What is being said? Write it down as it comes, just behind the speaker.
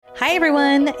Hi,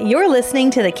 everyone. You're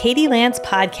listening to the Katie Lance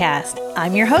Podcast.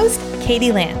 I'm your host,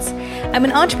 Katie Lance. I'm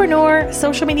an entrepreneur,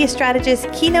 social media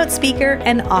strategist, keynote speaker,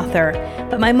 and author.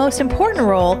 But my most important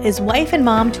role is wife and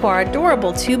mom to our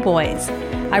adorable two boys.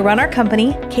 I run our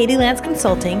company, Katie Lance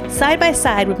Consulting, side by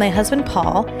side with my husband,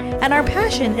 Paul, and our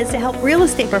passion is to help real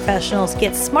estate professionals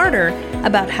get smarter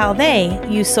about how they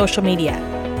use social media.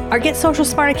 Our Get Social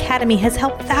Smart Academy has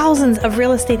helped thousands of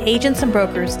real estate agents and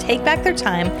brokers take back their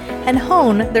time and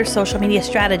hone their social media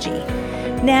strategy.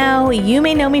 Now, you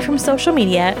may know me from social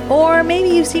media, or maybe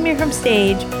you've seen me from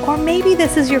stage, or maybe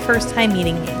this is your first time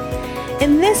meeting me.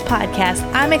 In this podcast,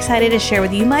 I'm excited to share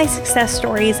with you my success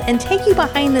stories and take you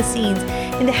behind the scenes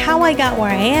into how I got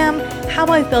where I am, how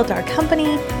I've built our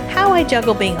company, how I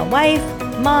juggle being a wife,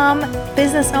 mom,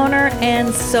 business owner,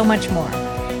 and so much more.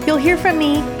 You'll hear from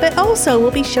me, but also we'll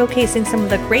be showcasing some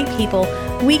of the great people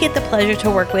we get the pleasure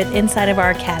to work with inside of our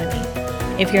academy.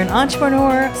 If you're an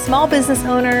entrepreneur, small business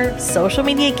owner, social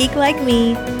media geek like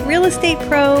me, real estate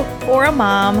pro, or a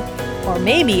mom, or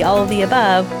maybe all of the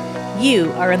above,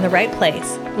 you are in the right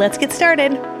place. Let's get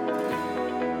started.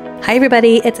 Hi,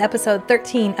 everybody. It's episode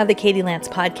 13 of the Katie Lance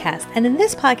Podcast. And in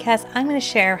this podcast, I'm going to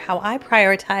share how I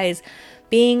prioritize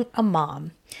being a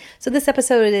mom. So this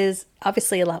episode is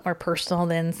obviously a lot more personal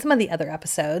than some of the other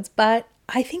episodes, but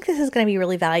I think this is going to be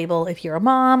really valuable if you're a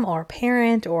mom or a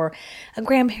parent or a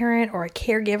grandparent or a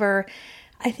caregiver.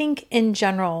 I think in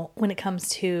general, when it comes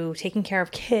to taking care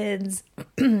of kids,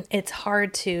 it's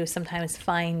hard to sometimes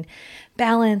find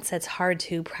balance. It's hard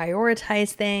to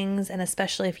prioritize things. And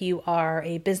especially if you are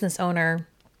a business owner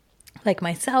like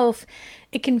myself,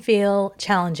 it can feel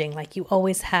challenging, like you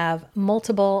always have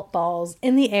multiple balls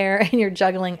in the air and you're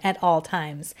juggling at all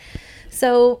times.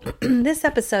 So this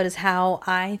episode is how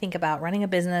I think about running a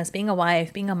business, being a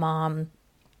wife, being a mom,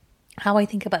 how I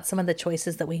think about some of the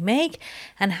choices that we make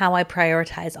and how I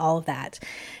prioritize all of that.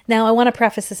 Now, I want to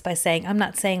preface this by saying I'm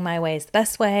not saying my way is the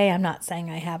best way. I'm not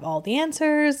saying I have all the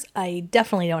answers. I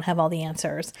definitely don't have all the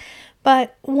answers.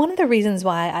 But one of the reasons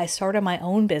why I started my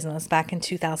own business back in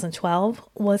 2012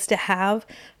 was to have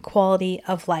quality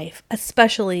of life,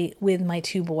 especially with my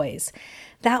two boys.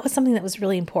 That was something that was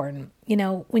really important. You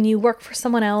know, when you work for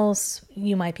someone else,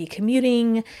 you might be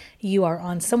commuting, you are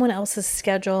on someone else's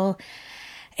schedule.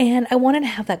 And I wanted to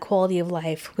have that quality of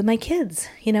life with my kids.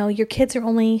 You know, your kids are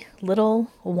only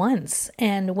little once.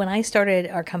 And when I started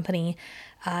our company,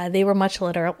 they were much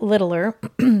littler.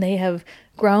 They have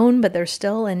grown, but they're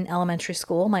still in elementary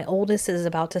school. My oldest is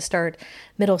about to start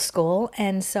middle school.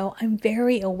 And so I'm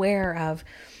very aware of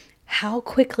how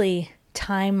quickly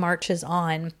time marches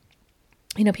on.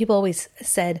 You know, people always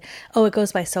said, oh, it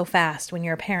goes by so fast when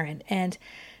you're a parent. And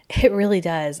it really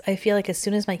does. I feel like as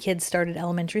soon as my kids started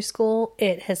elementary school,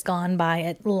 it has gone by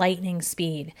at lightning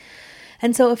speed.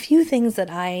 And so a few things that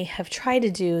I have tried to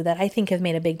do that I think have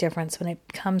made a big difference when it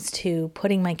comes to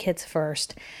putting my kids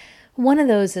first. One of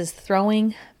those is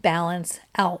throwing balance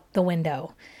out the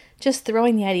window. Just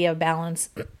throwing the idea of balance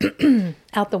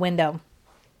out the window.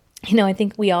 You know, I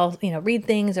think we all, read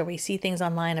things or we see things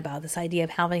online about this idea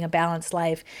of having a balanced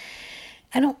life.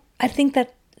 I think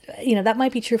that that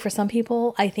might be true for some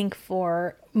people. I think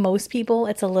for most people,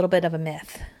 it's a little bit of a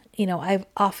myth. You know, I've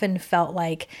often felt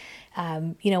like,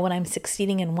 when I'm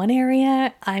succeeding in one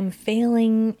area, I'm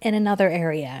failing in another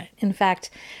area. In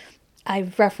fact,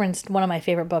 I've referenced one of my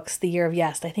favorite books, The Year of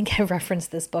Yes. I think I've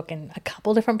referenced this book in a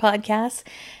couple different podcasts.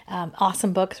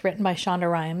 Awesome books written by Shonda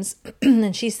Rhimes.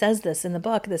 And she says this in the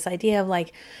book, this idea of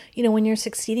like, when you're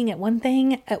succeeding at one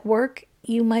thing at work,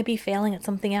 you might be failing at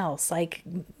something else, like,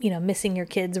 missing your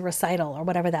kid's recital or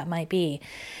whatever that might be.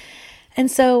 And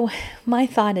so my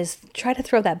thought is try to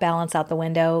throw that balance out the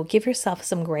window. Give yourself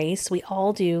some grace. We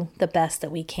all do the best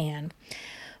that we can.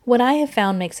 What I have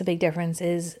found makes a big difference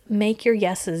is make your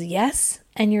yeses yes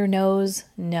and your nos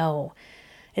no.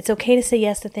 It's okay to say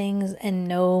yes to things and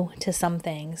no to some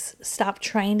things. Stop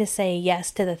trying to say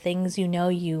yes to the things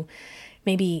you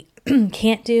maybe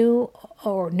can't do,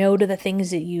 or no to the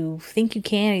things that you think you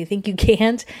can or you think you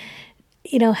can't.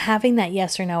 Having that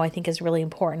yes or no, I think is really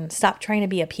important. Stop trying to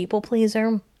be a people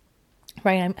pleaser.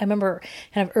 Right. I remember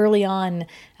kind of early on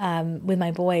with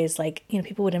my boys, like,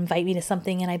 people would invite me to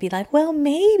something and I'd be like, well,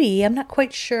 maybe, I'm not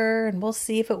quite sure, and we'll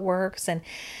see if it works. And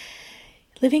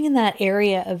living in that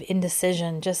area of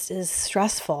indecision just is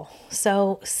stressful.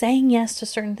 So saying yes to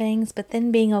certain things, but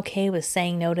then being okay with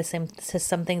saying no to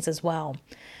some things as well.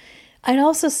 I'd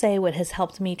also say what has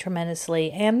helped me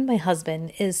tremendously and my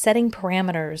husband is setting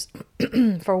parameters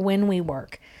for when we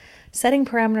work. Setting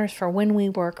parameters for when we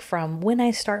work, from when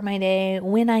I start my day,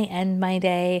 when I end my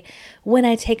day, when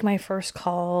I take my first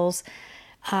calls.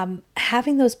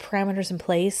 Having those parameters in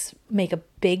place make a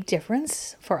big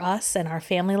difference for us and our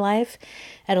family life.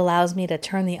 It allows me to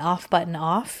turn the off button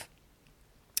off.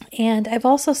 And I've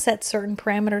also set certain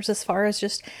parameters as far as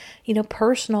just,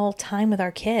 personal time with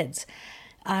our kids.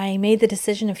 I made the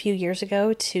decision a few years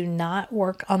ago to not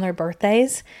work on their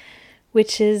birthdays,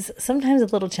 which is sometimes a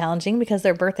little challenging because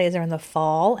their birthdays are in the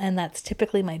fall, and that's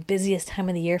typically my busiest time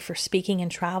of the year for speaking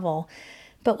and travel.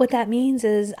 But what that means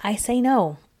is I say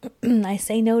no. I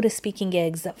say no to speaking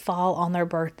gigs that fall on their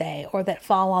birthday or that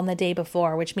fall on the day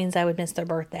before, which means I would miss their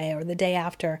birthday or the day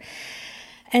after.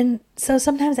 And so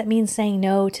sometimes that means saying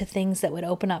no to things that would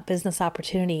open up business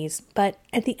opportunities. But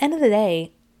at the end of the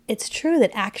day, it's true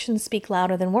that actions speak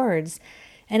louder than words.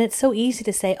 And it's so easy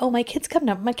to say, oh, my kids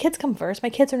come first. My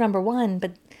kids are number one.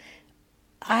 But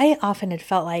I often had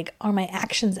felt like, are my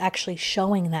actions actually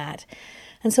showing that?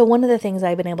 And so one of the things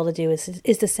I've been able to do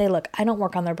is to say, look, I don't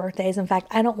work on their birthdays. In fact,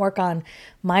 I don't work on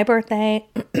my birthday,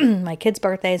 my kids'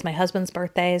 birthdays, my husband's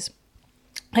birthdays.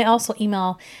 I also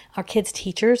email our kids'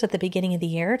 teachers at the beginning of the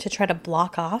year to try to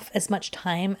block off as much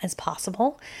time as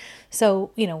possible.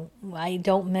 So, I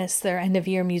don't miss their end of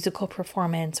year musical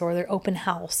performance or their open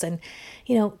house. And,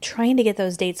 trying to get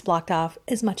those dates blocked off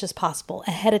as much as possible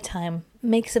ahead of time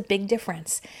makes a big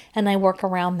difference. And I work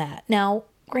around that. Now,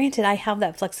 granted, I have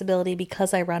that flexibility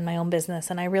because I run my own business.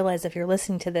 And I realize if you're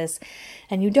listening to this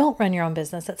and you don't run your own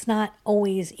business, that's not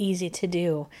always easy to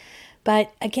do.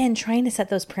 But again, trying to set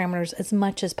those parameters as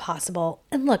much as possible.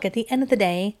 And look, at the end of the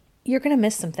day, you're going to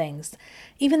miss some things.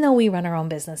 Even though we run our own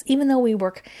business, even though we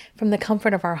work from the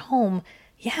comfort of our home,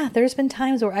 there's been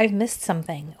times where I've missed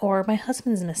something or my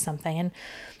husband's missed something. And,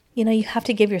 you have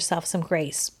to give yourself some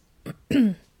grace.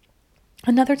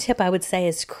 Another tip I would say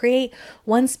is create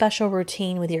one special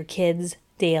routine with your kids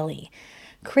daily.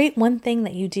 Create one thing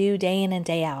that you do day in and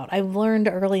day out. I've learned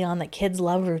early on that kids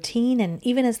love routine, and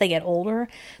even as they get older,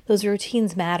 those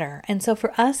routines matter. And so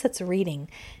for us, it's reading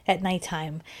at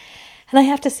nighttime. And I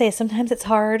have to say, sometimes it's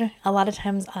hard. A lot of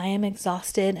times I am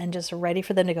exhausted and just ready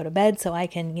for them to go to bed so I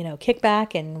can, kick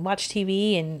back and watch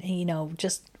TV and,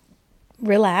 just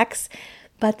relax.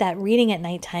 But that reading at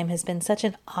nighttime has been such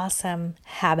an awesome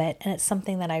habit, and it's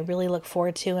something that I really look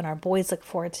forward to and our boys look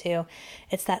forward to.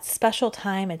 It's that special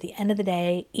time at the end of the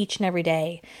day, each and every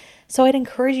day. So I'd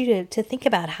encourage you to think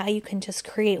about how you can just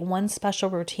create one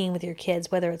special routine with your kids,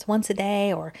 whether it's once a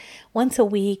day or once a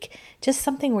week, just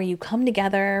something where you come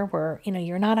together, where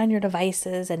you're not on your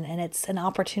devices and it's an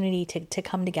opportunity to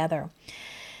come together.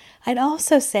 I'd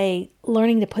also say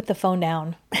learning to put the phone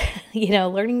down,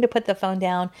 learning to put the phone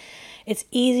down. It's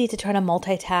easy to try to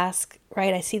multitask,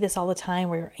 right? I see this all the time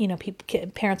where,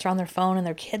 parents are on their phone and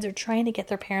their kids are trying to get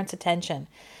their parents' attention,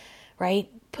 right?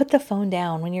 Put the phone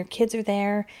down when your kids are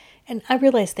there. And I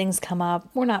realize things come up.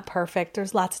 We're not perfect.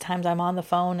 There's lots of times I'm on the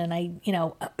phone and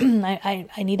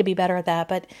I need to be better at that,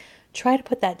 but try to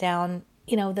put that down.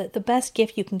 The best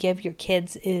gift you can give your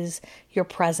kids is your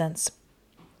presence.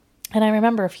 And I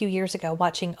remember a few years ago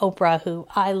watching Oprah, who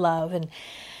I love, and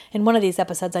in one of these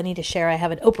episodes I need to share, I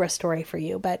have an Oprah story for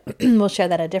you, but we'll share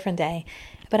that a different day.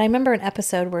 But I remember an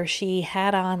episode where she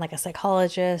had on like a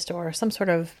psychologist or some sort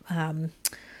of,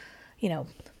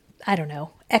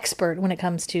 expert when it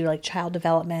comes to like child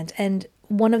development. And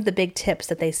one of the big tips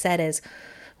that they said is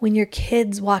when your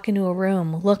kids walk into a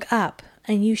room, look up,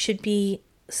 and you should be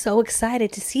so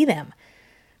excited to see them.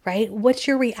 Right? What's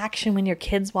your reaction when your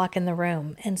kids walk in the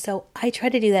room? And so I try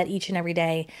to do that each and every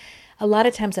day. A lot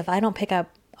of times if I don't pick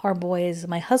up our boys,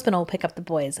 my husband will pick up the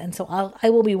boys. And so I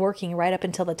will be working right up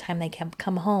until the time they can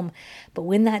come home. But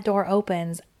when that door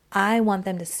opens, I want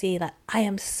them to see that I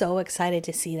am so excited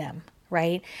to see them,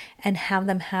 right? And have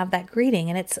them have that greeting.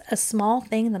 And it's a small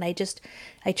thing that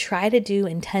I try to do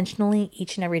intentionally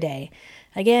each and every day.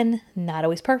 Again, not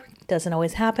always perfect, doesn't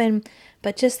always happen,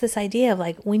 but just this idea of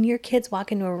like when your kids walk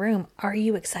into a room, are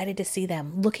you excited to see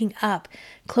them? Looking up,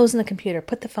 closing the computer,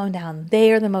 put the phone down.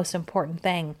 They are the most important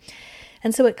thing.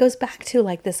 And so it goes back to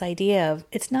like this idea of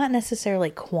it's not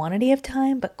necessarily quantity of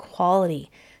time, but quality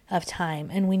of time.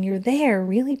 And when you're there,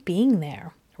 really being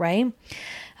there, right?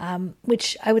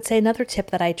 Which I would say another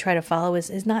tip that I try to follow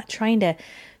is not trying to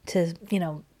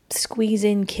squeeze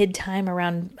in kid time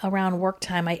around work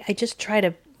time. I just try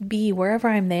to be wherever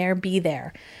I'm there, be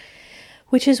there,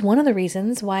 which is one of the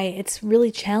reasons why it's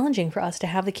really challenging for us to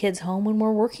have the kids home when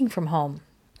we're working from home,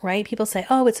 right? People say,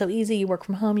 oh, it's so easy. You work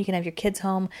from home. You can have your kids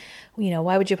home.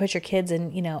 Why would you put your kids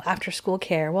in, after school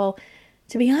care? Well,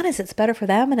 to be honest, it's better for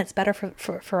them and it's better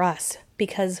for us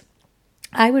because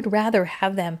I would rather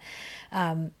have them,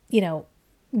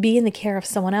 be in the care of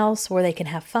someone else where they can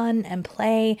have fun and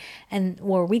play and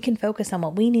where we can focus on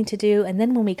what we need to do. And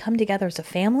then when we come together as a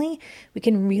family, we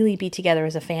can really be together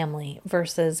as a family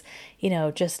versus,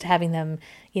 just having them,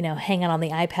 hang out on the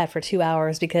iPad for 2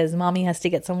 hours because mommy has to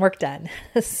get some work done.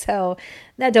 So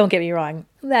that, don't get me wrong,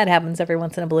 that happens every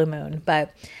once in a blue moon.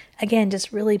 But again,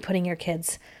 just really putting your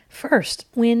kids first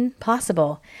when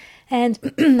possible. And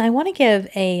I want to give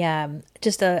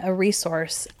just a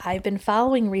resource I've been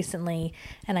following recently,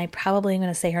 and I probably am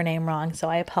going to say her name wrong, so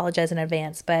I apologize in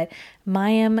advance, but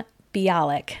Mayim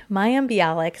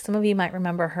Bialik. Some of you might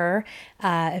remember her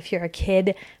if you're a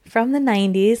kid from the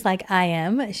 90s like I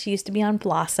am. She used to be on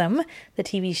Blossom, the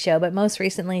TV show, but most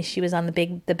recently she was on the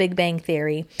Big Bang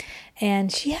Theory.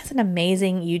 And she has an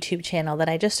amazing YouTube channel that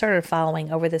I just started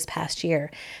following over this past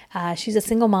year. She's a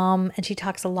single mom, and she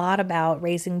talks a lot about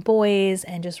raising boys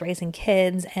and just raising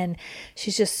kids. And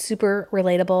she's just super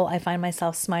relatable. I find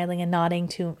myself smiling and nodding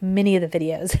to many of the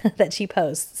videos that she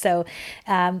posts. So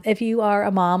if you are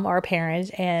a mom or a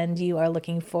parent and you are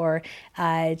looking for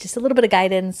just a little bit of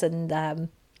guidance and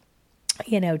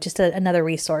just another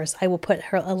resource, I will put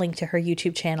a link to her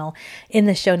YouTube channel in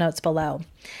the show notes below.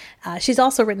 She's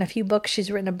also written a few books.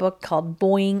 She's written a book called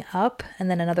Boying Up,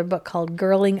 and then another book called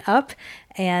Girling Up.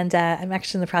 And I'm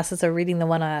actually in the process of reading the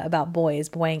one about boys,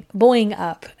 Boying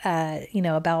Up,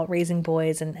 about raising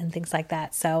boys and things like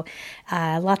that. So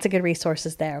lots of good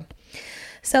resources there.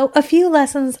 So a few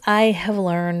lessons I have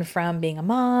learned from being a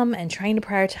mom and trying to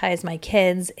prioritize my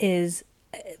kids is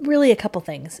really a couple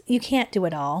things. You can't do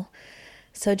it all.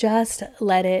 So just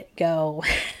let it go,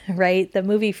 right? The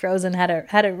movie Frozen had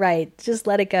it right. Just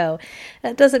let it go.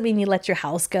 That doesn't mean you let your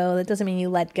house go. That doesn't mean you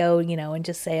let go, and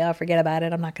just say, oh, forget about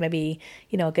it. I'm not going to be,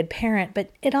 a good parent.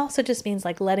 But it also just means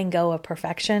like letting go of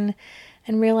perfection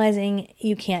and realizing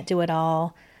you can't do it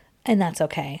all, and that's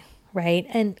okay, right?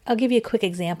 And I'll give you a quick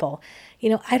example.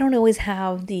 I don't always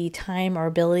have the time or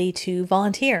ability to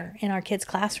volunteer in our kids'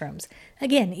 classrooms.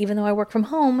 Again, even though I work from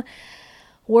home,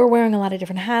 we're wearing a lot of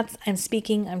different hats. I'm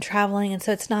speaking, I'm traveling, and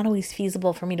so it's not always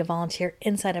feasible for me to volunteer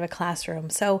inside of a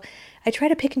classroom. So I try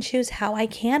to pick and choose how I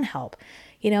can help.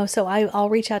 So I'll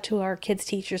reach out to our kids'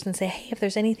 teachers and say, hey, if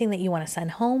there's anything that you want to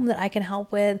send home that I can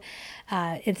help with,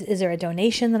 is there a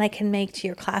donation that I can make to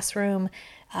your classroom?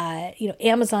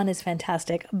 Amazon is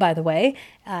fantastic, by the way.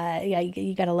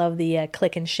 You got to love the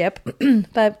click and ship,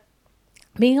 but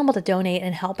being able to donate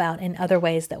and help out in other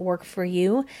ways that work for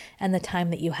you and the time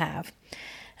that you have.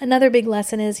 Another big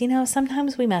lesson is,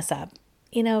 sometimes we mess up.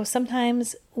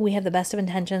 Sometimes we have the best of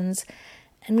intentions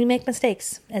and we make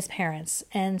mistakes as parents.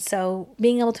 And so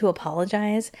being able to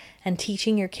apologize and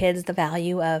teaching your kids the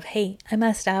value of, hey, I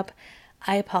messed up.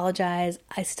 I apologize.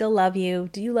 I still love you.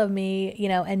 Do you love me?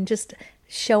 And just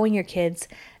showing your kids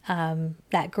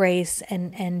that grace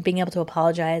and being able to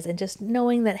apologize and just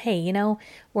knowing that, hey,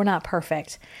 we're not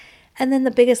perfect. And then the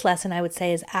biggest lesson I would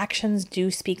say is actions do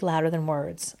speak louder than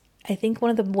words. I think one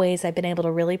of the ways I've been able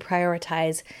to really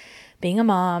prioritize being a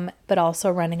mom, but also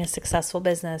running a successful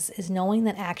business is knowing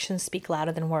that actions speak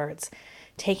louder than words.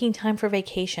 Taking time for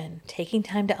vacation, taking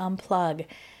time to unplug.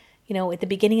 At the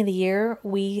beginning of the year,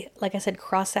 we, like I said,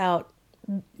 cross out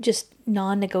just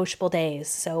non-negotiable days.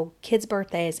 So kids'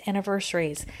 birthdays,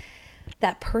 anniversaries,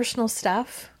 that personal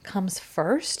stuff comes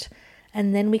first,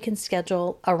 and then we can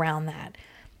schedule around that.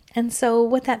 And so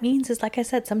what that means is, like I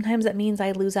said, sometimes that means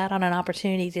I lose out on an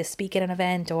opportunity to speak at an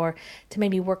event or to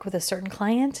maybe work with a certain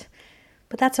client,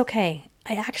 but that's okay.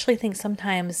 I actually think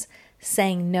sometimes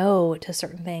saying no to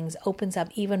certain things opens up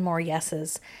even more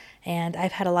yeses. And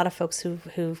I've had a lot of folks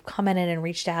who've commented and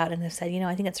reached out and have said,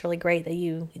 I think it's really great that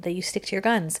you stick to your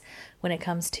guns when it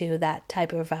comes to that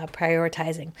type of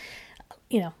prioritizing.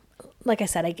 Like I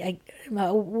said,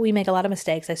 we make a lot of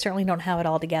mistakes. I certainly don't have it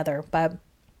all together, but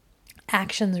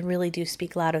actions really do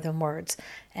speak louder than words.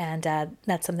 And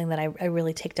that's something that I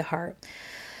really take to heart.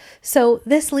 So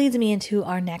this leads me into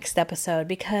our next episode,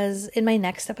 because in my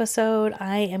next episode,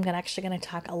 I am actually going to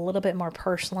talk a little bit more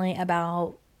personally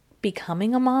about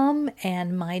becoming a mom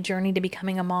and my journey to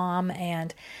becoming a mom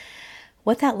and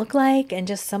what that looked like and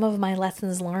just some of my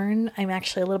lessons learned. I'm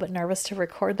actually a little bit nervous to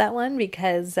record that one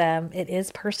because it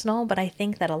is personal, but I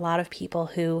think that a lot of people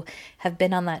who have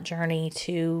been on that journey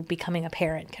to becoming a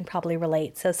parent can probably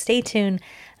relate. So stay tuned.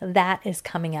 That is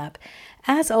coming up.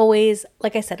 As always,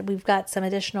 like I said, we've got some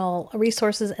additional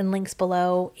resources and links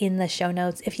below in the show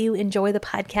notes. If you enjoy the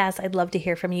podcast, I'd love to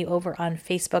hear from you over on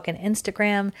Facebook and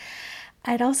Instagram.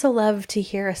 I'd also love to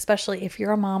hear, especially if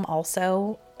you're a mom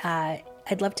also,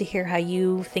 I'd love to hear how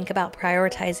you think about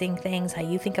prioritizing things, how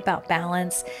you think about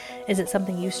balance. Is it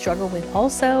something you struggle with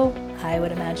also? I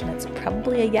would imagine it's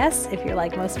probably a yes if you're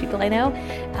like most people I know,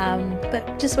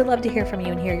 but just would love to hear from you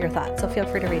and hear your thoughts. So feel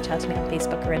free to reach out to me on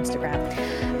Facebook or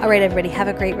Instagram. All right, everybody, have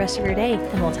a great rest of your day,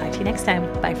 and we'll talk to you next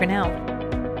time. Bye for now.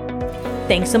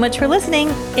 Thanks so much for listening.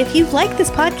 If you've liked this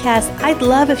podcast, I'd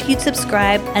love if you'd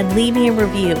subscribe and leave me a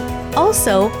review.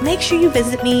 Also, make sure you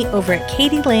visit me over at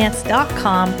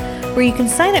katielance.com, where you can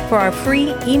sign up for our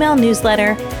free email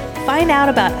newsletter, find out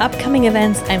about upcoming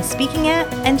events I'm speaking at,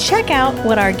 and check out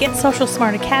what our Get Social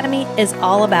Smart Academy is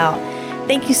all about.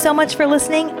 Thank you so much for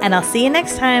listening, and I'll see you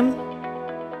next time.